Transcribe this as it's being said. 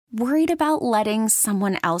Worried about letting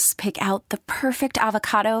someone else pick out the perfect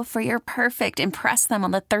avocado for your perfect impress them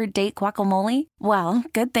on the third date guacamole? Well,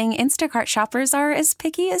 good thing Instacart shoppers are as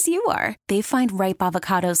picky as you are. They find ripe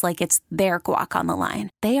avocados like it's their guac on the line.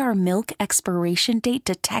 They are milk expiration date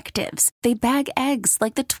detectives. They bag eggs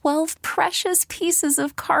like the 12 precious pieces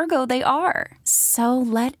of cargo they are. So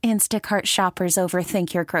let Instacart shoppers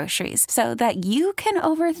overthink your groceries so that you can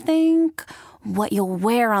overthink what you'll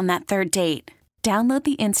wear on that third date. Download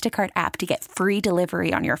the Instacart app to get free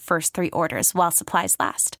delivery on your first 3 orders while supplies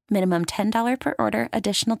last. Minimum $10 per order.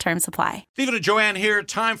 Additional terms apply. Stephen and Joanne here.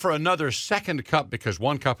 Time for another second cup because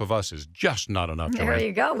one cup of us is just not enough, Joanne. There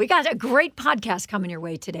you go. We got a great podcast coming your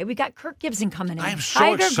way today. We got Kirk Gibson coming in. I am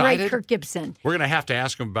so excited. Great Kirk Gibson. We're going to have to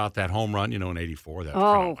ask him about that home run, in 84. That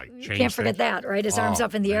Can't forget that, right? His arms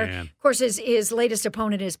up in the air. Of course, his latest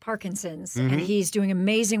opponent is Parkinson's, and he's doing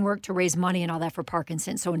amazing work to raise money and all that for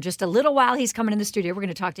Parkinson's. So in just a little while, he's coming in the studio. We're going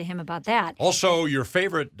to talk to him about that. Also, your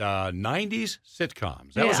favorite 90s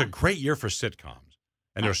sitcoms. That was a great year for sitcoms.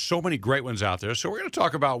 And there's so many great ones out there. So we're going to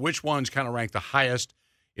talk about which ones kind of rank the highest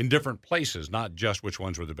in different places, not just which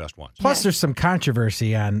ones were the best ones. Plus, there's some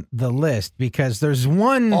controversy on the list because there's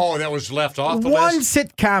one... Oh, that was left off the one list?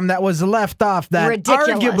 sitcom that was left off that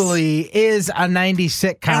arguably is a 90s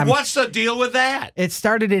sitcom. And what's the deal with that? It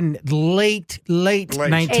started in late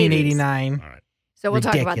 1989. 80s. All right. So we'll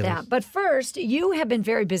talk about that. But first, you have been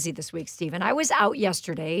very busy this week, Stephen. I was out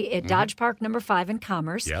yesterday at Dodge Park number 5 in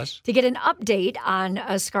Commerce to get an update on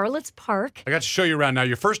Scarlett's Park. I got to show you around. Now,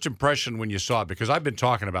 your first impression when you saw it, because I've been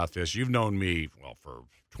talking about this. You've known me, for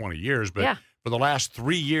 20 years, but for the last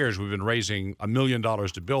 3 years, we've been raising $1 million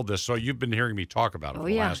to build this. So you've been hearing me talk about it for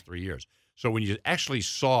the last 3 years. So when you actually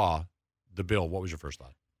saw the bill, what was your first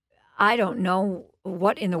thought? I don't know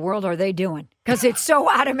what in the world are they doing because it's so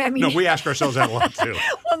out of me. No, we ask ourselves that a lot too.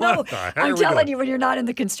 Well, no, I'm telling you, when you're not in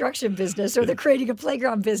the construction business or the creating a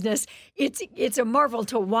playground business, it's a marvel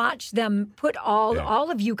to watch them put all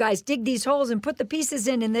of you guys dig these holes and put the pieces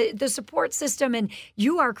in and the support system, and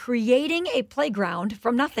you are creating a playground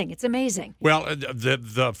from nothing. It's amazing. Well,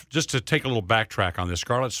 just to take a little backtrack on this,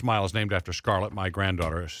 Scarlet Smile is named after Scarlett, my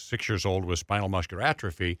granddaughter, 6 years old with spinal muscular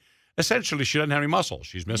atrophy. Essentially, she doesn't have any muscle.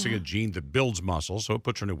 She's missing a gene that builds muscle, so it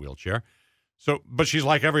puts her in a wheelchair. But she's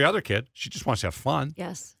like every other kid. She just wants to have fun.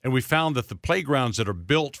 Yes. And we found that the playgrounds that are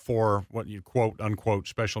built for what you quote, unquote,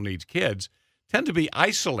 special needs kids tend to be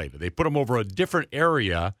isolated. They put them over a different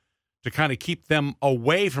area to kind of keep them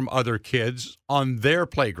away from other kids on their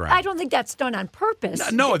playground. I don't think that's done on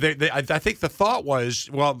purpose. No, I think the thought was,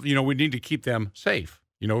 well, we need to keep them safe.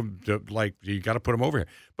 You got to put them over here.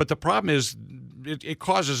 But the problem is it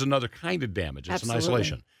causes another kind of damage. It's an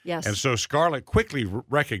isolation. Yes. And so Scarlett quickly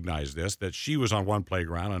recognized this, that she was on one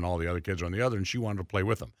playground and all the other kids were on the other, and she wanted to play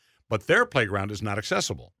with them. But their playground is not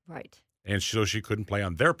accessible. Right. And so she couldn't play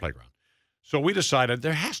on their playground. So we decided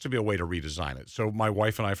there has to be a way to redesign it. So my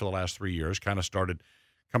wife and I, for the last 3 years, kind of started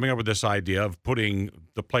coming up with this idea of putting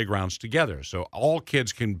the playgrounds together. So all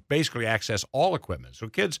kids can basically access all equipment. So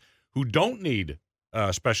kids who don't need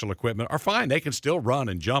special equipment are fine. They can still run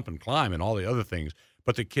and jump and climb and all the other things.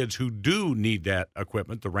 But the kids who do need that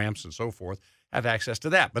equipment, the ramps and so forth, have access to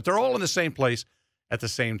that. But they're all in the same place at the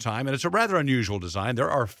same time. And it's a rather unusual design. There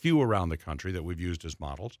are a few around the country that we've used as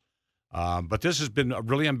models. But this has been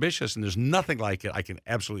really ambitious, and there's nothing like it. I can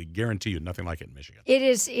absolutely guarantee you nothing like it in Michigan.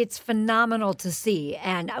 It's phenomenal to see.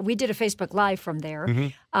 And we did a Facebook Live from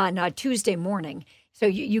there on Tuesday morning. So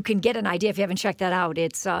you can get an idea if you haven't checked that out.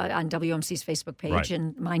 It's on WMC's Facebook page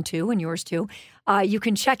and mine too and yours too. You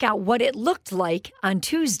can check out what it looked like on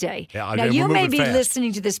Tuesday. Yeah, now, you may be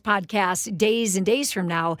listening to this podcast days and days from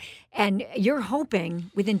now, and you're hoping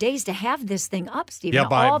within days to have this thing up, Stephen. Yeah,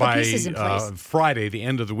 all the pieces in place. Friday, the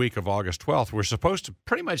end of the week of August 12th, we're supposed to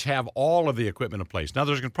pretty much have all of the equipment in place. Now,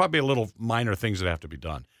 there's going to probably be a little minor things that have to be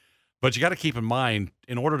done. But you got to keep in mind,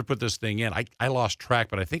 in order to put this thing in, I lost track,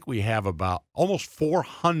 but I think we have about almost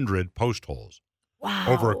 400 post holes.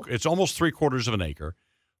 Wow. It's almost 3/4 of an acre,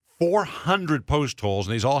 400 post holes,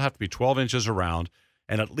 and these all have to be 12 inches around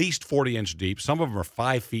and at least 40-inch deep. Some of them are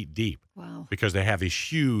 5 feet deep. Wow. Because they have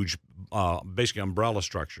these huge, basically umbrella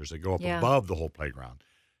structures that go up above the whole playground.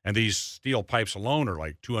 And these steel pipes alone are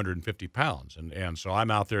like 250 pounds. And so I'm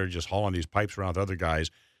out there just hauling these pipes around with other guys,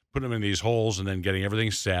 putting them in these holes and then getting everything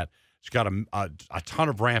set. It's got a ton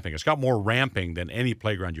of ramping. It's got more ramping than any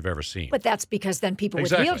playground you've ever seen. But that's because then people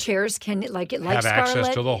with wheelchairs can, like have Scarlett, access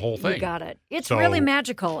to the whole thing. You got it. It's really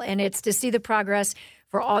magical, and it's to see the progress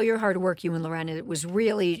for all your hard work, you and Loren. It was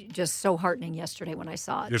really just so heartening yesterday when I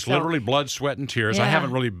saw it. It's literally blood, sweat, and tears. Yeah. I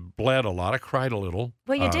haven't really bled a lot. I cried a little.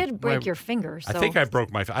 Well, you did break your finger. So. I think I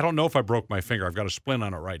broke my. I don't know if I broke my finger. I've got a splint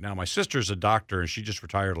on it right now. My sister's a doctor, and she just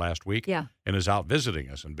retired last week. Yeah. And is out visiting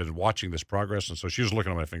us and been watching this progress. And so she was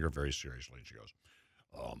looking at my finger very seriously. And she goes,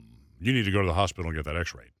 "You need to go to the hospital and get that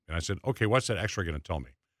X-ray." And I said, "Okay, what's that X-ray going to tell me?"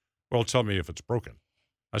 "Well, tell me if it's broken."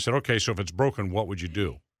 I said, "Okay, so if it's broken, what would you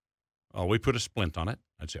do?" "We put a splint on it."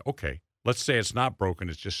 I'd say, "Okay, let's say it's not broken,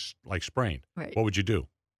 it's just like sprained. Right. What would you do?"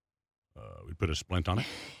 "We put a splint on it."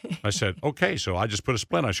 I said, "Okay, so I just put a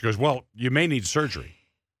splint on it." She goes, "Well, you may need surgery."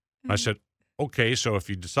 I said, "Okay, so if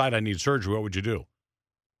you decide I need surgery, what would you do?"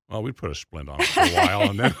 "Well, we'd put a splint on it for a while,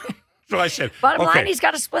 and then..." So I said, Bottom okay, line, he's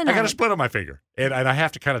got a splint on it. I got a splint on my finger, and I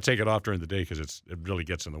have to kind of take it off during the day because it really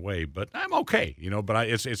gets in the way. But I'm okay, But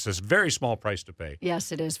it's this very small price to pay.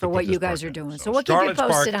 Yes, it is for what you guys are doing. So we'll keep you Scarlett's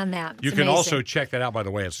posted Park, on that. It's you can amazing. also check that out, by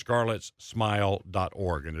the way, at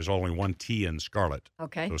scarlettsmile.org, and there's only one T in Scarlett.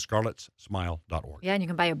 Okay. So scarlettsmile.org. Yeah, and you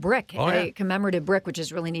can buy a brick, Oh, yeah. a commemorative brick, which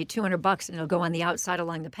is really neat, $200, and it'll go on the outside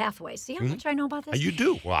along the pathway. See how much I know about this? You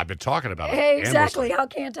do. Well, I've been talking about it. Exactly. endlessly. How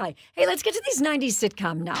can't I? Hey, let's get to these 90s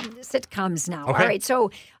sitcoms now. Okay. All right. So,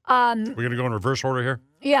 We're going to go in reverse order here?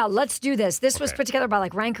 yeah, let's do this. This was Okay. put together by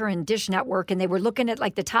like Ranker and Dish Network, and they were looking at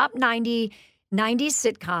like the top 90 90s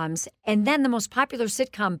sitcoms and then the most popular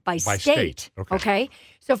sitcom by state. Okay.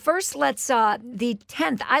 So first, let's the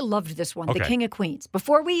 10th. I loved this one, The Okay. King of Queens.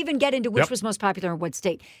 Before we even get into which Yep. was most popular in what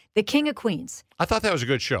state, The King of Queens. I thought that was a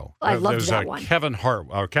good show. I loved There's, that one. Kevin Hart,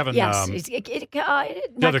 or Kevin. Yes, the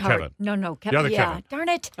not other Howard. Kevin. No, Kevin. The other yeah, Kevin. darn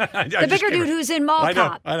it. I The just bigger can't dude remember. who's in Mall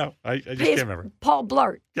Cop. I know. I just Pays can't remember. Paul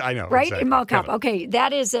Blart. I know. Right? Exactly. In Mall Cop. Kevin.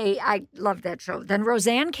 Okay, I love that show. Then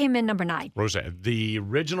Roseanne came in number 9. Roseanne. The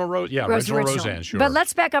original original Roseanne, sure. But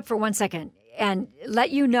let's back up for 1 second and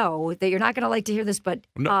let you know that you're not going to like to hear this, but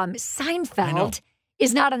No. Seinfeld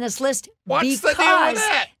is not on this list What's the because deal with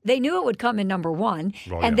that? they knew it would come in number 1,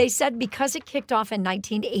 Oh, and yeah. they said because it kicked off in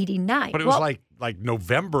 1989. But it was like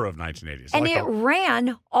November of 1980. It's and like it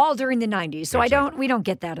ran all during the 90s. So Exactly. we don't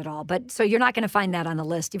get that at all. But so you're not going to find that on the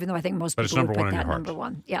list, even though I think most But it's people would number put one in that your number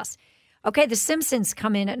hearts. 1. Yes. Okay, The Simpsons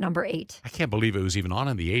come in at number 8. I can't believe it was even on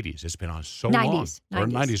in the 80s. It's been on so 90s, long. Or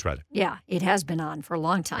 90s. 90s, rather. Yeah, it has been on for a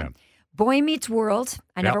long time. Yeah. Boy Meets World.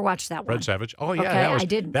 I never watched that one. Red Savage. Oh, yeah. Okay, I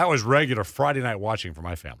didn't. That was regular Friday night watching for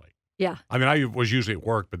my family. Yeah. I mean, I was usually at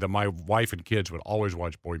work, but then my wife and kids would always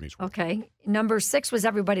watch Boy Meets World. Okay. Number 6 was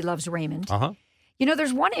Everybody Loves Raymond. Uh-huh. You know,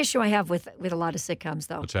 there's one issue I have with a lot of sitcoms,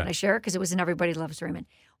 though. What's that? Can I share it? Because it was in Everybody Loves Raymond.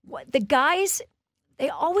 The guys, they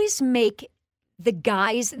always make the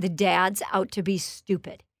dads, out to be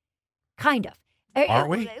stupid. Kind of. Aren't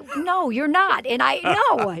we? No, you're not. And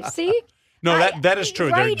no. See? No, that is true.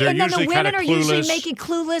 Right? They're and then usually the kind women of are clueless. usually making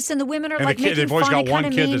clueless, and the women are and like the kid, making they've always fun got and one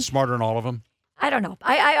kinda kid mean. that's smarter than all of them. I don't know.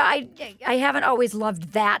 I haven't always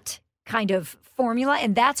loved that kind of formula,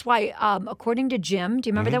 and that's why, according to Jim, do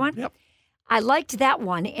you remember that one? Yep. I liked that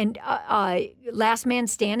one. And Last Man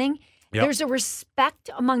Standing, Yep. there's a respect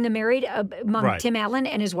among the married, among Right. Tim Allen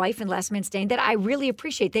and his wife in Last Man Standing that I really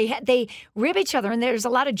appreciate. They rib each other, and there's a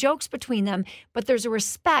lot of jokes between them, but there's a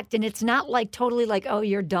respect, and it's not like totally like, oh,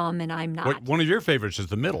 you're dumb and I'm not. One of your favorites is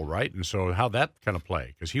The Middle, right? And so how'd that kind of play?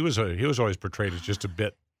 Because he was always portrayed as just a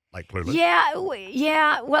bit like clueless.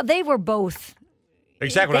 Yeah. Well, they were both.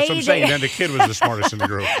 Exactly. That's what I'm saying. Then the kid was the smartest in the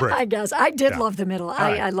group. Rick. I guess. I did love The Middle.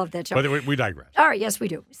 right. I love that show. But we digress. All right, yes, we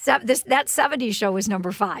do. That 70s show was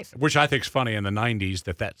number 5. Which I think is funny in the 90s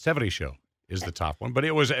that 70s show is the top one. But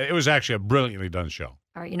it was actually a brilliantly done show.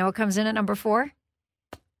 All right, you know what comes in at number 4?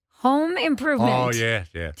 Home Improvement. Oh,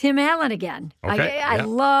 yeah. Tim Allen again. Okay, I yeah.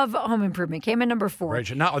 love Home Improvement. Came in number 4.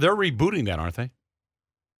 Right. Now, they're rebooting that, aren't they?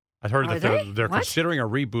 I heard Are that they're What? considering a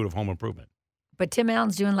reboot of Home Improvement. But Tim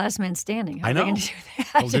Allen's doing Last Man Standing. How I are they know. gonna do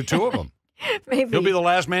that? They'll do 2 of them. Maybe. He'll be the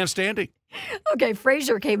last man standing. Okay,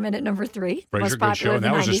 Frasier came in at number 3. Frasier, most good show. popular And of that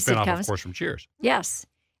the was a 90s spinoff, sitcoms. of course, from Cheers. Yes.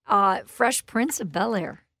 Fresh Prince of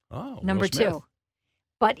Bel-Air, Oh, number Will Smith. 2.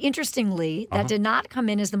 But interestingly, that Uh-huh. did not come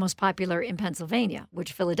in as the most popular in Pennsylvania,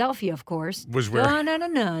 which Philadelphia, of course. Was where- No.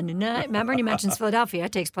 Remember, he mentions Philadelphia.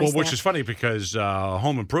 It takes place Well, which there. is funny because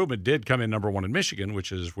Home Improvement did come in number 1 in Michigan,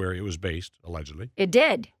 which is where it was based, allegedly. It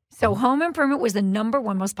did. So Home Improvement was the number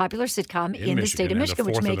 1 most popular sitcom in the state of Michigan,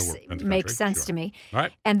 Michigan, and the which fourth in the makes country, sense sure. to me. All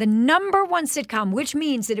right. And the number 1 sitcom, which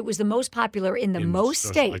means that it was the most popular in the most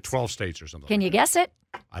states. Like 12 states or something. Can like you that. guess it?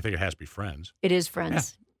 I think it has to be Friends. It is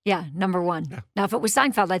Friends. Yeah, number 1. Now, if it was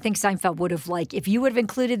Seinfeld, I think Seinfeld would have, if you would have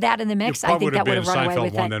included that in the mix, It I probably think that would have run been away Seinfeld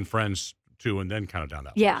with 1, it. then Friends 2, and then kind of down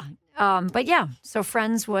that. Yeah. But yeah, so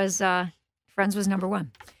Friends was number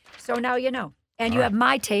 1. So now you know. And you have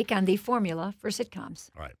my take on the formula for sitcoms.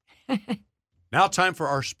 All right. Now time for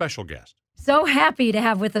our special guest. So happy to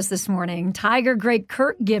have with us this morning Tiger great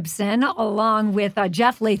Kirk Gibson, along with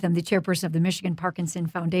Jeff Latham, the chairperson of the Michigan Parkinson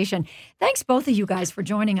Foundation. Thanks, both of you guys, for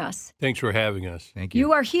joining us. Thanks for having us. Thank you.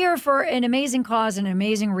 You are here for an amazing cause, an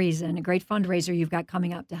amazing reason, a great fundraiser you've got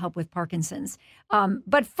coming up to help with Parkinson's.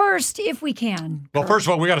 But first, if we can. Well, first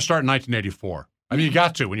of all, we got to start in 1984. I mean, you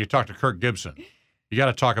got to when you talk to Kirk Gibson. You got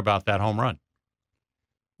to talk about that home run.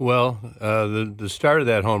 Well, the start of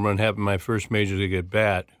that home run happened my first major league at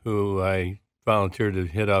bat, who I volunteered to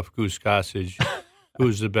hit off Goose Gossage,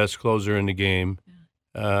 who's the best closer in the game.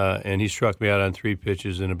 And he struck me out on 3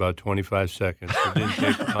 pitches in about 25 seconds. It didn't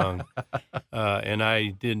take long. And I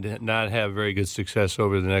did not have very good success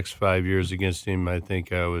over the next 5 years against him. I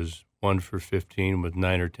think I was 1 for 15 with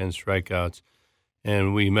 9 or 10 strikeouts.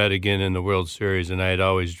 And we met again in the World Series, and I had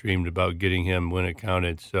always dreamed about getting him when it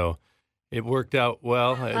counted. So it worked out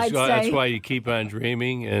well. That's why you keep on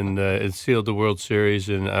dreaming, and it sealed the World Series,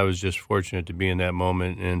 and I was just fortunate to be in that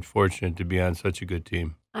moment and fortunate to be on such a good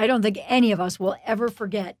team. I don't think any of us will ever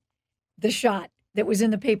forget the shot that was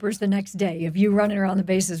in the papers the next day of you running around the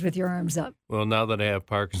bases with your arms up. Well, now that I have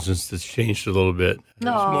Parkinson's, it's changed a little bit. It's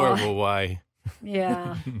more of a why.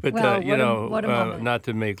 Yeah. But, what a moment. Not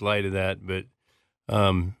to make light of that, but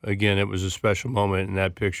again, it was a special moment, and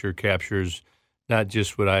that picture captures not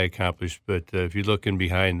just what I accomplished, but if you look in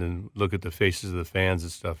behind and look at the faces of the fans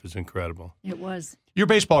and stuff, it's incredible. It was. Your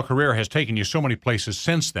baseball career has taken you so many places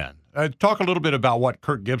since then. Talk a little bit about what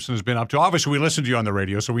Kirk Gibson has been up to. Obviously, we listen to you on the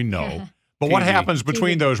radio, so we know. But what happens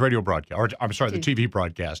between those radio broadcasts, the TV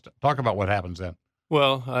broadcast? Talk about what happens then.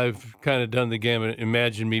 Well, I've kind of done the gamut.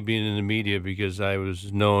 Imagine me being in the media because I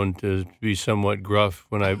was known to be somewhat gruff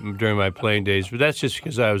during my playing days. But that's just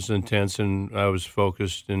because I was intense and I was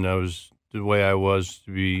focused and I was the way I was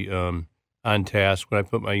to be on task when I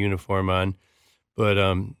put my uniform on. But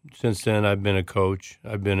since then, I've been a coach,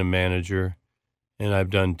 I've been a manager, and I've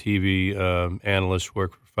done TV analyst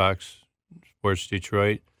work for Fox Sports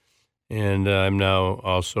Detroit. And I'm now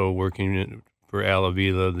also working for Al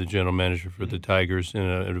Avila, the general manager for the Tigers, in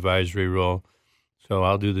an advisory role. So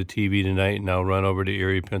I'll do the TV tonight, and I'll run over to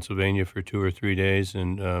Erie, Pennsylvania for 2 or 3 days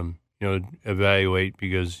and evaluate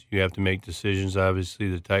because you have to make decisions. Obviously,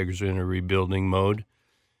 the Tigers are in a rebuilding mode,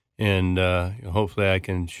 and hopefully I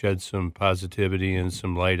can shed some positivity and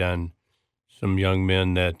some light on some young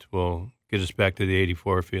men that will get us back to the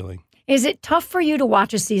 84 feeling. Is it tough for you to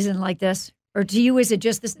watch a season like this? Or to you, is it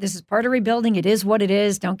just this is part of rebuilding? It is what it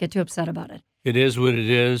is. Don't get too upset about it. It is what it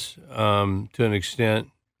is to an extent.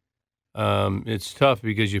 It's tough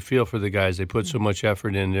because you feel for the guys. They put so much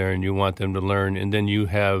effort in there, and you want them to learn. And then you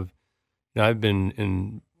have I've been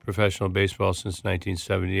in professional baseball since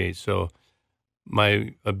 1978, so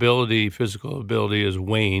my physical ability has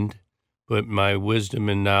waned, but my wisdom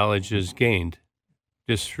and knowledge has gained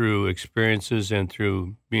just through experiences and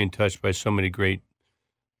through being touched by so many great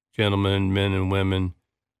gentlemen, men and women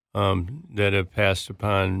that have passed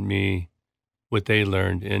upon me what they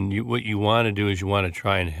learned. And what you want to do is you want to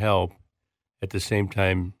try and help. At the same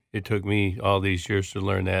time, it took me all these years to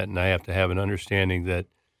learn that, and I have to have an understanding that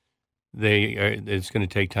it's going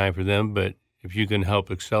to take time for them, but if you can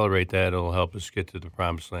help accelerate that, it'll help us get to the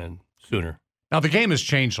promised land sooner. Now, the game has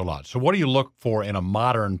changed a lot. So what do you look for in a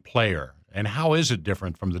modern player, and how is it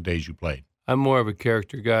different from the days you played? I'm more of a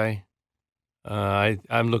character guy.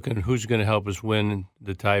 I'm looking at who's going to help us win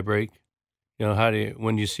the tiebreak.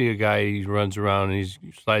 When you see a guy, he runs around and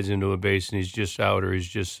he slides into a base and he's just out or he's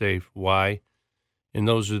just safe, why? And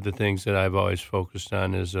those are the things that I've always focused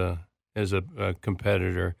on as a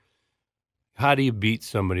competitor. How do you beat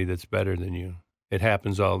somebody that's better than you? It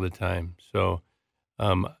happens all the time. So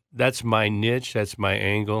that's my niche. That's my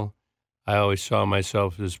angle. I always saw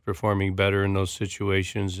myself as performing better in those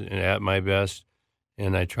situations and at my best,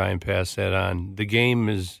 and I try and pass that on. The game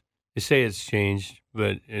they say it's changed,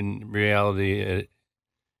 but in reality,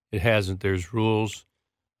 it hasn't. There's rules.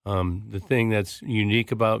 The thing that's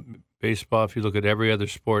unique about baseball, if you look at every other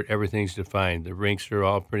sport, everything's defined. The rinks are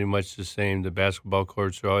all pretty much the same. The basketball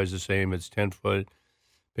courts are always the same. It's 10 foot.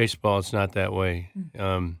 Baseball, it's not that way.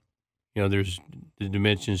 There's the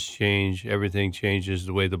dimensions change. Everything changes.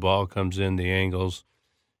 The way the ball comes in, the angles,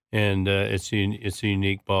 and it's a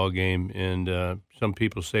unique ball game. And some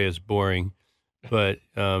people say it's boring, but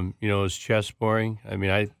is chess boring? I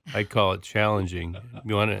mean, I call it challenging.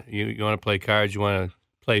 You want to play cards? You want to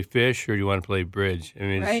play fish, or do you want to play bridge? I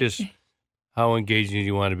mean, it's just how engaging do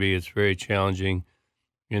you want to be. It's very challenging,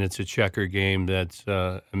 and it's a checker game that's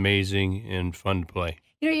amazing and fun to play.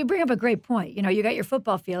 You bring up a great point. You got your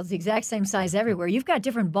football fields the exact same size everywhere. You've got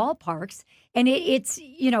different ballparks, and it's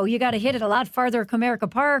you got to hit it a lot farther at Comerica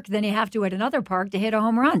Park than you have to at another park to hit a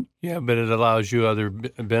home run. Yeah, but it allows you other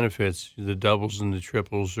benefits. The doubles and the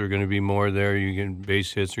triples are going to be more there.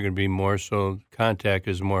 Base hits are going to be more, so contact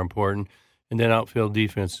is more important. And then outfield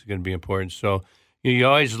defense is going to be important. So you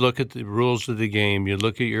always look at the rules of the game. You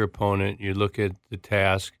look at your opponent. You look at the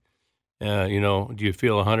task. Do you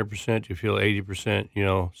feel 100%? Do you feel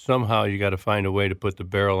 80%? Somehow you got to find a way to put the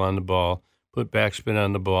barrel on the ball, put backspin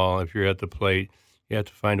on the ball. If you're at the plate, you have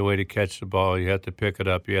to find a way to catch the ball. You have to pick it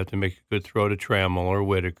up. You have to make a good throw to Trammell or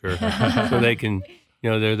Whitaker so they can,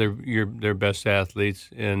 they're their best athletes.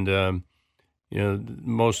 And,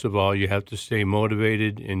 most of all, you have to stay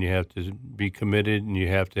motivated and you have to be committed and you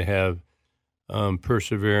have to have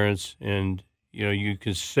perseverance. And, you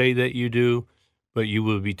can say that you do, but you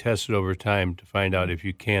will be tested over time to find out if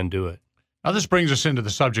you can do it. Now, this brings us into the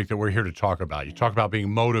subject that we're here to talk about. You talk about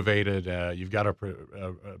being motivated. You've got to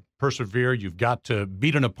persevere. You've got to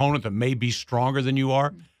beat an opponent that may be stronger than you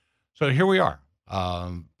are. So here we are,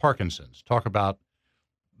 Parkinson's. Talk about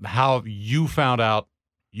how you found out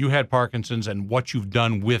you had Parkinson's and what you've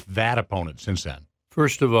done with that opponent since then.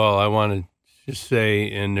 First of all, I want to just say,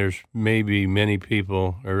 and there's maybe many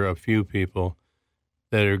people or a few people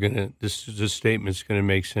that are going to, this statement's going to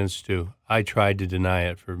make sense to. I tried to deny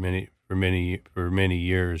it for many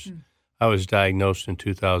years. I was diagnosed in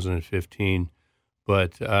 2015,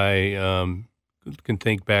 but I can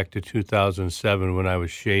think back to 2007 when I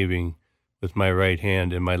was shaving with my right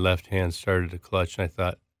hand and my left hand started to clutch, and I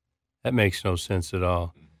thought, that makes no sense at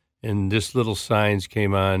all. And this little signs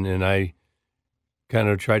came on, and I kind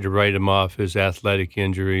of tried to write them off as athletic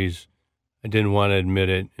injuries. I didn't want to admit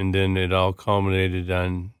it, and then it all culminated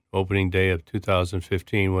on opening day of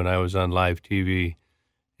 2015 when I was on live TV,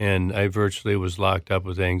 and I virtually was locked up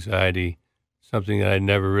with anxiety, something that I'd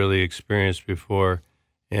never really experienced before.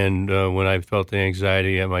 And when I felt the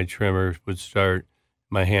anxiety, my tremor would start,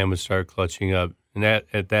 my hand would start clutching up. And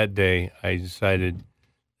at that day, I decided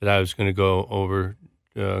that I was going to go over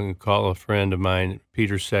and call a friend of mine,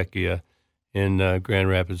 Peter Secchia, in Grand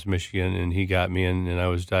Rapids, Michigan, and he got me in, and I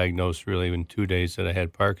was diagnosed really in 2 days that I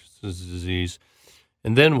had Parkinson's disease.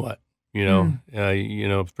 And then what?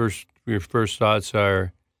 First your first thoughts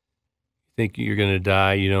are, you think you're going to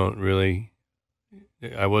die. You don't really.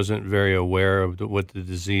 I wasn't very aware of what the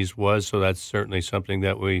disease was, so that's certainly something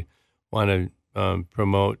that we want to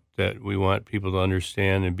promote. That we want people to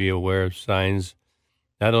understand and be aware of signs,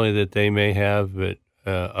 not only that they may have, but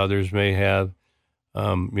others may have.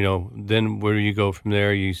 Then where do you go from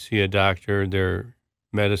there? You see a doctor. There are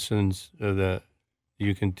medicines that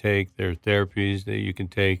you can take. There are therapies that you can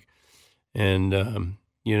take, and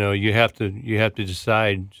you have to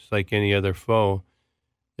decide, just like any other foe,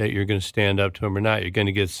 that you're going to stand up to them or not. You're going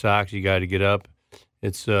to get socked. You got to get up.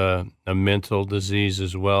 It's a mental disease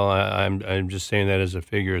as well. I'm just saying that as a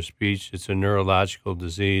figure of speech. It's a neurological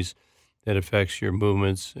disease that affects your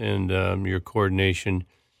movements and your coordination.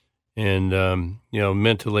 And,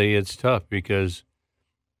 mentally it's tough because,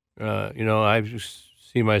 I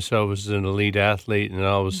see myself as an elite athlete, and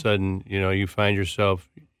all of a sudden, you find yourself,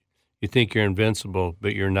 you think you're invincible,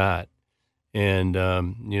 but you're not. And,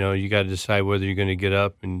 you got to decide whether you're going to get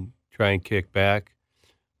up and try and kick back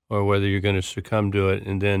or whether you're going to succumb to it.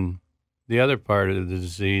 And then the other part of the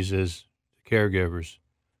disease is the caregivers.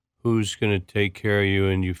 Who's going to take care of you,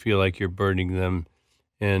 and you feel like you're burdening them.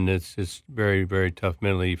 And it's very, very tough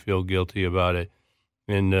mentally. You feel guilty about it.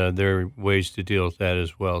 And there are ways to deal with that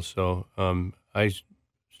as well. So I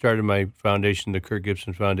started my foundation, the Kirk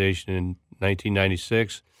Gibson Foundation, in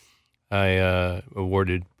 1996. I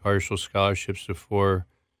awarded partial scholarships to 4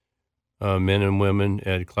 men and women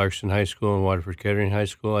at Clarkston High School and Waterford Kettering High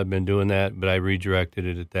School. I've been doing that, but I redirected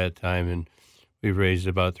it at that time, and we've raised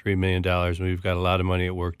about $3 million, and we've got a lot of money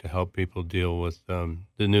at work to help people deal with the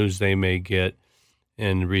news they may get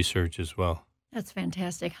and research as well. That's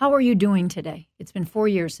fantastic. How are you doing today? It's been 4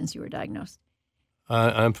 years since you were diagnosed.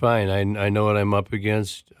 I'm fine. I know what I'm up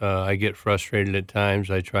against. I get frustrated at times.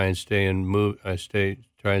 I try and stay moving.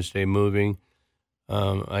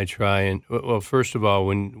 First of all,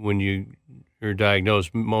 when you're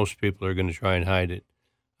diagnosed, most people are going to try and hide it.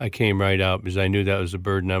 I came right out because I knew that was a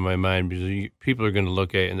burden on my mind, because people are going to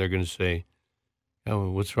look at it and they're going to say, "Oh,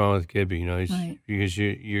 what's wrong with Gibby?" Right. Because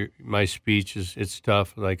my speech it's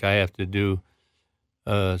tough. Like, I have to do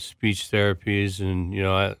speech therapies, and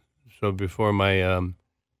so before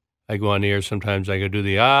I I go on the air. Sometimes I go do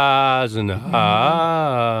the ahs and the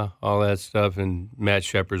all that stuff. And Matt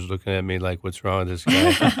Shepard's looking at me like, what's wrong with this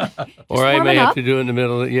guy? Or I may have to do it in the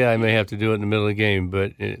middle. I may have to do it in the middle of the game.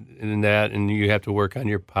 But and you have to work on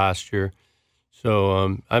your posture.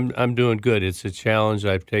 So I'm doing good. It's a challenge.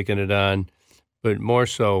 I've taken it on. But more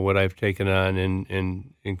so what I've taken on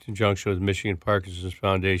in conjunction with Michigan Parkinson's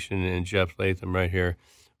Foundation and Jeff Latham right here,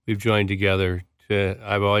 we've joined together.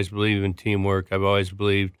 I've always believed in teamwork. I've always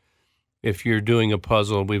believed if you're doing a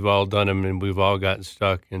puzzle, we've all done them and we've all gotten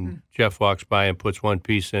stuck. And Jeff walks by and puts one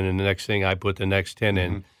piece in, and the next thing I put the next 10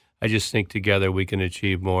 in. I just think together we can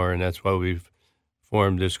achieve more, and that's why we've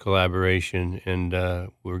formed this collaboration. And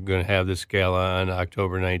we're going to have this gala on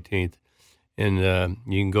October 19th. And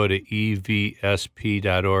you can go to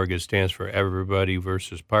evsp.org. It stands for Everybody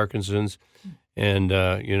versus Parkinson's. And,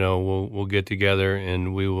 we'll get together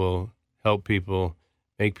and we will help people,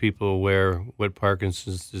 make people aware what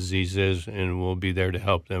Parkinson's disease is, and we'll be there to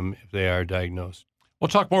help them if they are diagnosed. We'll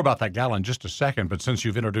talk more about that gala in just a second, but since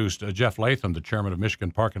you've introduced Jeff Latham, the chairman of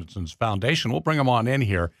Michigan Parkinson's Foundation, we'll bring him on in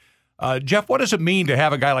here. Jeff, what does it mean to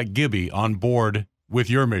have a guy like Gibby on board with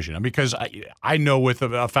your mission? Because I know with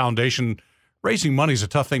a foundation, raising money is a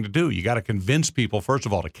tough thing to do. You got to convince people, first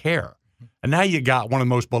of all, to care. And now you got one of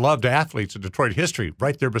the most beloved athletes in Detroit history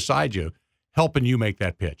right there beside you, helping you make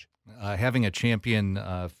that pitch. Having a champion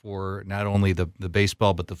for not only the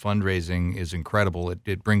baseball but the fundraising is incredible.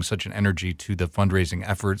 It brings such an energy to the fundraising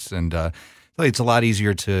efforts, and it's a lot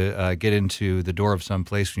easier to get into the door of some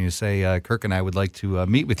place when you say, Kirk and I would like to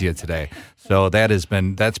meet with you today. So that's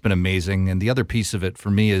been amazing. And the other piece of it for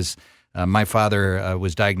me is my father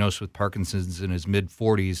was diagnosed with Parkinson's in his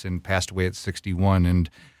mid-40s and passed away at 61. And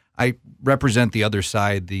I represent the other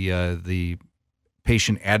side, the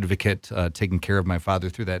patient advocate taking care of my father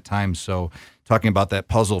through that time. So talking about that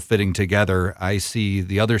puzzle fitting together, I see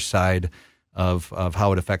the other side of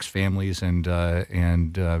how it affects families, and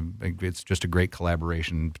it's just a great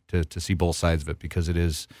collaboration to see both sides of it, because it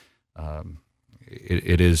is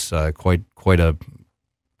quite a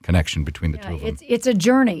connection between the two of them. It's a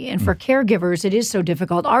journey, and for caregivers, it is so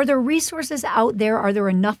difficult. Are there resources out there? Are there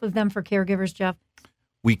enough of them for caregivers, Jeff?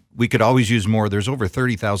 We could always use more. There's over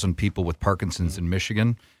 30,000 people with Parkinson's in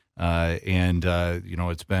Michigan, and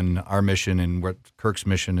it's been our mission and what Kirk's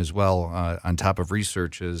mission as well. On top of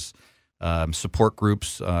research is support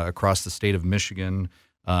groups across the state of Michigan.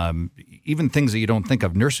 Even things that you don't think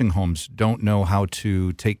of. Nursing homes don't know how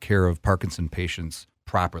to take care of Parkinson patients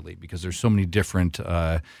properly because there's so many different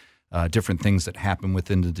things that happen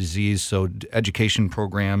within the disease. So education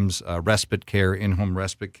programs, respite care, in-home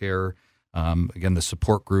respite care. Again, the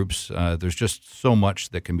support groups, there's just so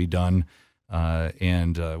much that can be done.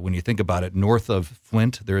 And when you think about it, north of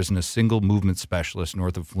Flint, there isn't a single movement specialist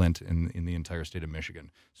north of Flint in the entire state of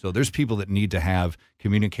Michigan. So there's people that need to have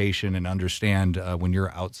communication and understand when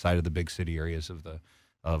you're outside of the big city areas of the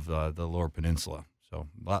Lower Peninsula. So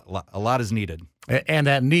a lot is needed. And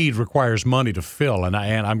that need requires money to fill. And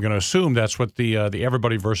I'm going to assume that's what the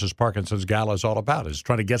Everybody versus Parkinson's Gala is all about, is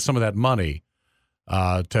trying to get some of that money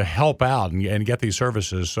to help out and get these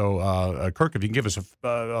services. So, Kirk, if you can give us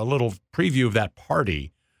a little preview of that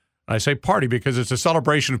party. I say party because it's a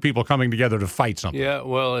celebration of people coming together to fight something. Yeah,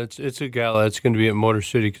 well, it's a gala. It's going to be at Motor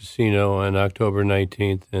City Casino on October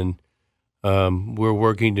 19th, and we're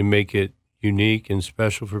working to make it unique and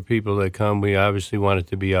special for people that come. We obviously want it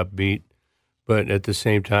to be upbeat, but at the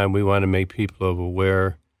same time, we want to make people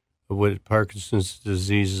aware of what Parkinson's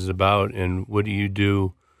disease is about and what do you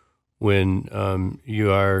do when you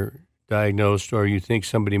are diagnosed or you think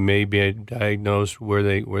somebody may be diagnosed, where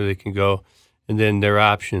they can go, and then their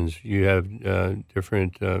options. You have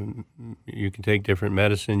different. You can take different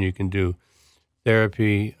medicine. You can do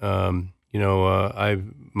therapy. My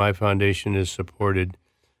foundation is supported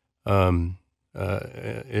and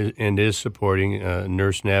is supporting a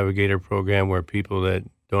Nurse Navigator program where people that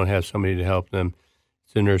don't have somebody to help them,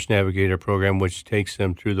 it's a Nurse Navigator program which takes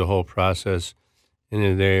them through the whole process.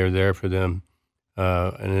 And they are there for them.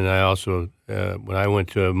 And then I also, when I went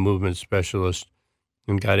to a movement specialist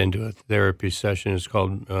and got into a therapy session, it's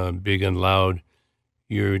called Big and Loud.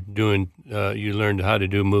 You learned how to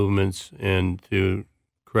do movements and to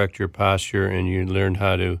correct your posture, and you learned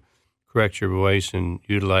how to correct your voice and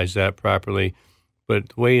utilize that properly. But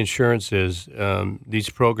the way insurance is, these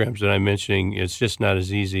programs that I'm mentioning, it's just not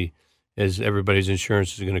as easy as everybody's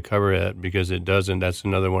insurance is going to cover that, because it doesn't. That's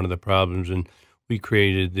another one of the problems. And we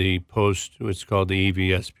created the what's called the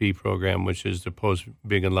EVSP program, which is the Post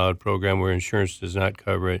Big and Loud program, where insurance does not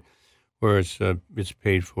cover it, where it's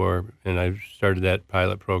paid for. And I've started that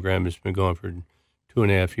pilot program. It's been going for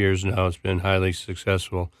 2.5 years now. It's been highly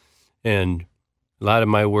successful. And a lot of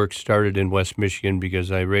my work started in West Michigan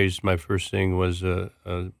because I raised, my first thing was a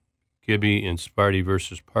Gibby and Sparty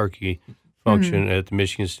versus Parkey function at the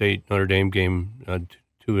Michigan State Notre Dame game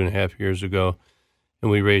 2.5 years ago. And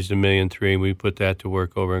we raised $1.3 million, and we put that to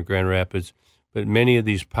work over in Grand Rapids. But many of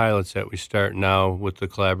these pilots that we start now with the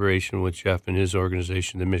collaboration with Jeff and his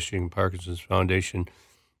organization, the Michigan Parkinson's Foundation,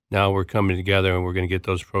 now we're coming together and we're going to get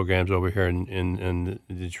those programs over here in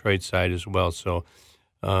the Detroit side as well. So,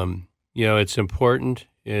 it's important.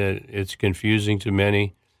 It's confusing to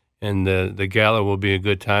many. And the gala will be a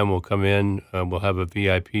good time. We'll come in. We'll have a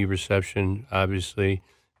VIP reception, obviously.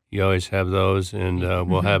 You always have those. And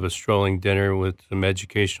we'll have a strolling dinner with some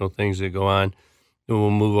educational things that go on. And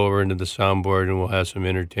we'll move over into the soundboard, and we'll have some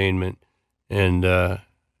entertainment. And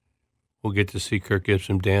we'll get to see Kirk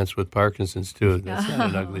Gibson dance with Parkinson's, too. That's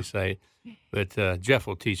not an ugly sight. But Jeff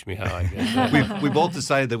will teach me how I get that. We both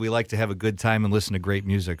decided that we like to have a good time and listen to great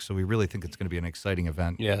music, so we really think it's going to be an exciting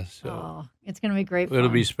event. Yes. It's going to be great fun. It'll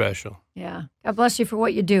be special. Yeah. God bless you for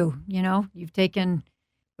what you do. You've taken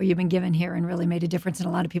what you've been given here and really made a difference in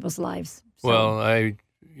a lot of people's lives. So. Well,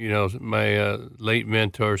 my late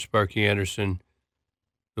mentor, Sparky Anderson,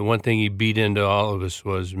 the one thing he beat into all of us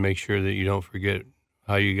was make sure that you don't forget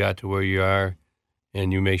how you got to where you are,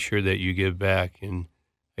 and you make sure that you give back. And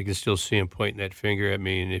I can still see him pointing that finger at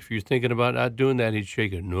me. And if you're thinking about not doing that, he'd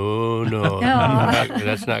shake it. No,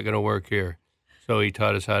 that's not going to work here. So he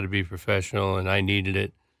taught us how to be professional, and I needed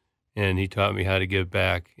it. And he taught me how to give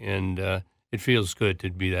back. And it feels good to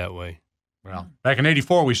be that way. Well, back in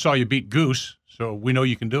 '84, we saw you beat Goose, so we know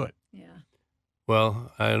you can do it. Yeah.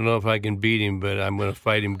 Well, I don't know if I can beat him, but I'm going to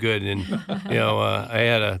fight him good. And, I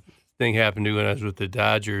had a thing happen to me when I was with the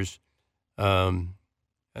Dodgers.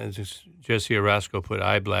 Jesse Orozco put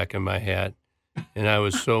eye black in my hat, and I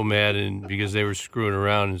was so mad because they were screwing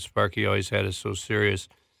around, and Sparky always had us so serious.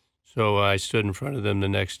 So I stood in front of them the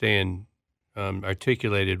next day and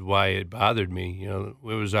articulated why it bothered me. It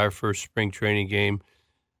was our first spring training game.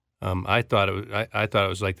 I thought it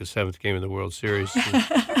was like the 7th game of the World Series.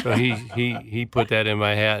 So he put that in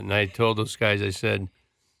my hat, and I told those guys, I said,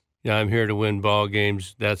 I'm here to win ball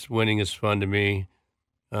games. Winning is fun to me.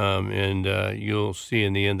 And you'll see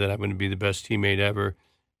in the end that I'm going to be the best teammate ever.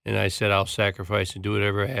 And I said, I'll sacrifice and do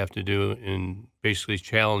whatever I have to do, and basically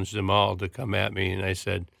challenged them all to come at me. And I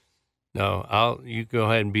said, no, you go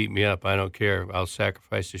ahead and beat me up. I don't care. I'll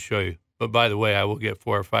sacrifice to show you. But by the way, I will get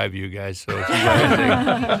 4 or 5 of you guys. So if you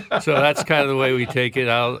guys so that's kind of the way we take it.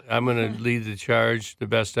 I'm going to lead the charge the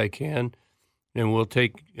best I can, and we'll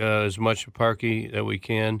take as much of Parkey that we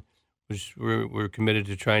can. We're committed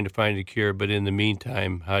to trying to find a cure, but in the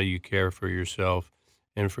meantime, how do you care for yourself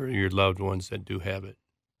and for your loved ones that do have it?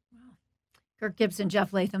 Wow. Kirk Gibson,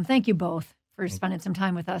 Jeff Latham, thank you both for spending some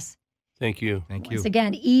time with us. Thank you. Once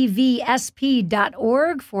again, evsp.org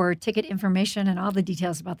for ticket information and all the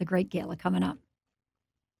details about the great gala coming up.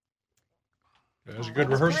 That was a good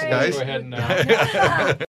rehearsal, guys. Go ahead and